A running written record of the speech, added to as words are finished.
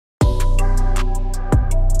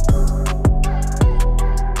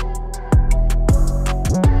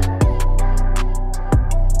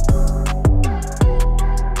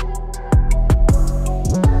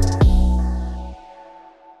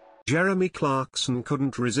Jeremy Clarkson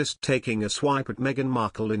couldn't resist taking a swipe at Meghan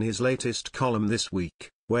Markle in his latest column this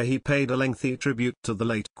week, where he paid a lengthy tribute to the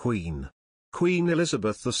late Queen. Queen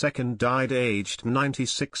Elizabeth II died aged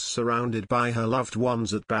 96, surrounded by her loved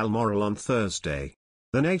ones at Balmoral on Thursday.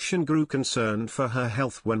 The nation grew concerned for her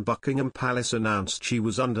health when Buckingham Palace announced she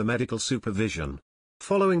was under medical supervision.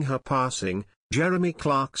 Following her passing, Jeremy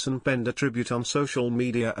Clarkson penned a tribute on social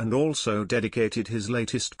media and also dedicated his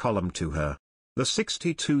latest column to her. The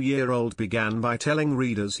 62-year-old began by telling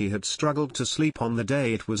readers he had struggled to sleep on the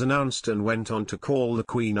day it was announced and went on to call the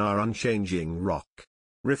Queen our unchanging rock.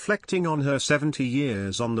 Reflecting on her 70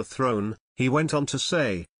 years on the throne, he went on to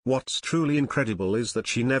say, "What's truly incredible is that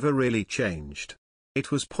she never really changed.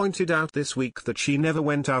 It was pointed out this week that she never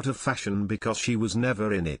went out of fashion because she was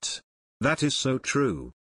never in it. That is so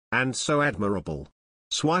true. And so admirable."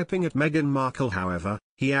 Swiping at Meghan Markle, however,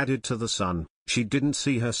 he added to The Sun, "She didn't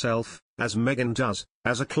see herself, as Meghan does,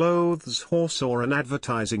 as a clothes horse or an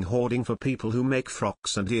advertising hoarding for people who make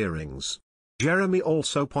frocks and earrings." Jeremy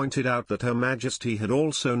also pointed out that Her Majesty had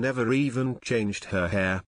also never even changed her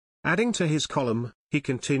hair. Adding to his column, he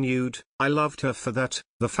continued, "I loved her for that,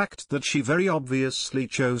 the fact that she very obviously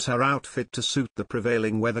chose her outfit to suit the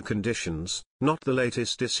prevailing weather conditions, not the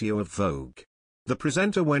latest issue of Vogue." The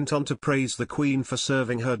presenter went on to praise the Queen for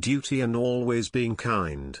serving her duty and always being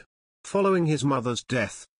kind. Following his mother's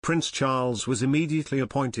death, Prince Charles was immediately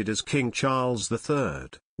appointed as King Charles III,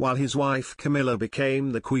 while his wife Camilla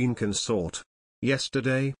became the Queen Consort.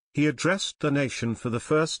 Yesterday, he addressed the nation for the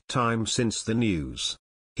first time since the news.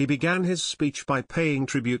 He began his speech by paying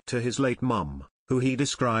tribute to his late mum, who he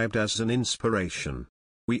described as an inspiration.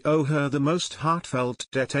 "We owe her the most heartfelt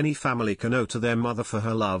debt any family can owe to their mother for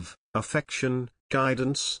her love, affection,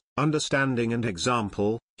 guidance, understanding and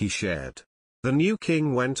example," he shared. The new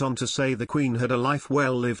king went on to say the Queen had a life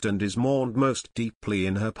well lived and is mourned most deeply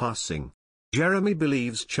in her passing. Jeremy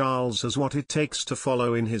believes Charles has what it takes to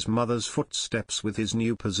follow in his mother's footsteps with his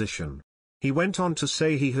new position. He went on to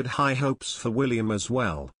say he had high hopes for William as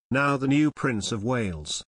well, now the new Prince of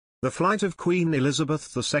Wales. The flight of Queen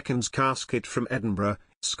Elizabeth II's casket from Edinburgh,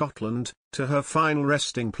 Scotland, to her final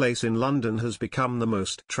resting place in London has become the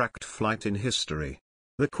most tracked flight in history.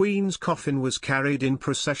 The Queen's coffin was carried in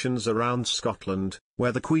processions around Scotland,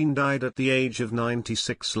 where the Queen died at the age of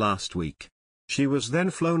 96 last week. She was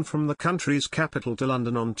then flown from the country's capital to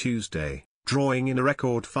London on Tuesday, drawing in a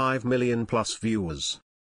record 5 million plus viewers.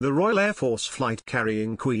 The Royal Air Force flight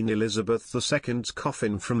carrying Queen Elizabeth II's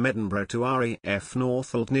coffin from Edinburgh to RAF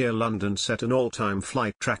Northolt near London set an all-time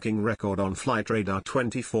flight tracking record on Flight Radar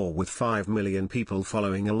 24 with 5 million people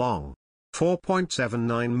following along.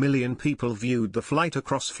 4.79 million people viewed the flight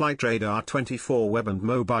across Flight Radar 24 web and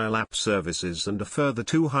mobile app services and a further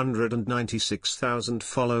 296,000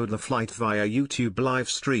 followed the flight via YouTube live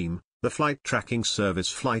stream, the flight tracking service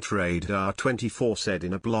Flight Radar 24 said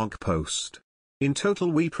in a blog post. In total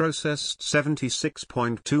we processed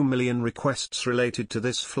 76.2 million requests related to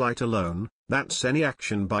this flight alone. That's any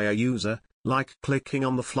action by a user, like clicking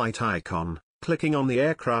on the flight icon, clicking on the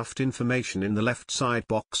aircraft information in the left side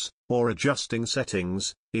box, or adjusting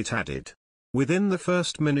settings, it added. Within the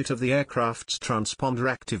first minute of the aircraft's transponder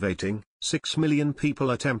activating, 6 million people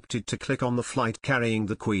attempted to click on the flight carrying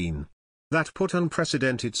the Queen. That put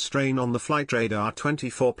unprecedented strain on the Flight Radar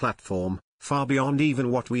 24 platform, far beyond even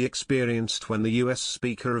what we experienced when the US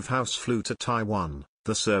Speaker of House flew to Taiwan,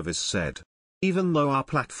 the service said. Even though our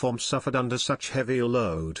platform suffered under such heavy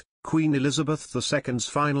load, Queen Elizabeth II's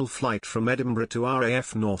final flight from Edinburgh to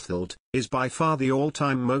RAF Northolt is by far the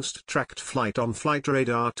all-time most tracked flight on Flight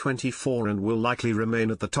Radar 24 and will likely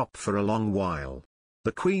remain at the top for a long while.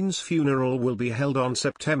 The Queen's funeral will be held on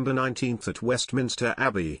September 19 at Westminster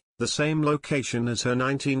Abbey, the same location as her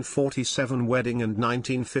 1947 wedding and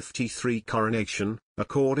 1953 coronation,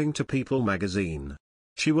 according to People magazine.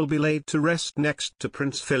 She will be laid to rest next to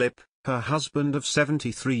Prince Philip, her husband of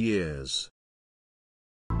 73 years.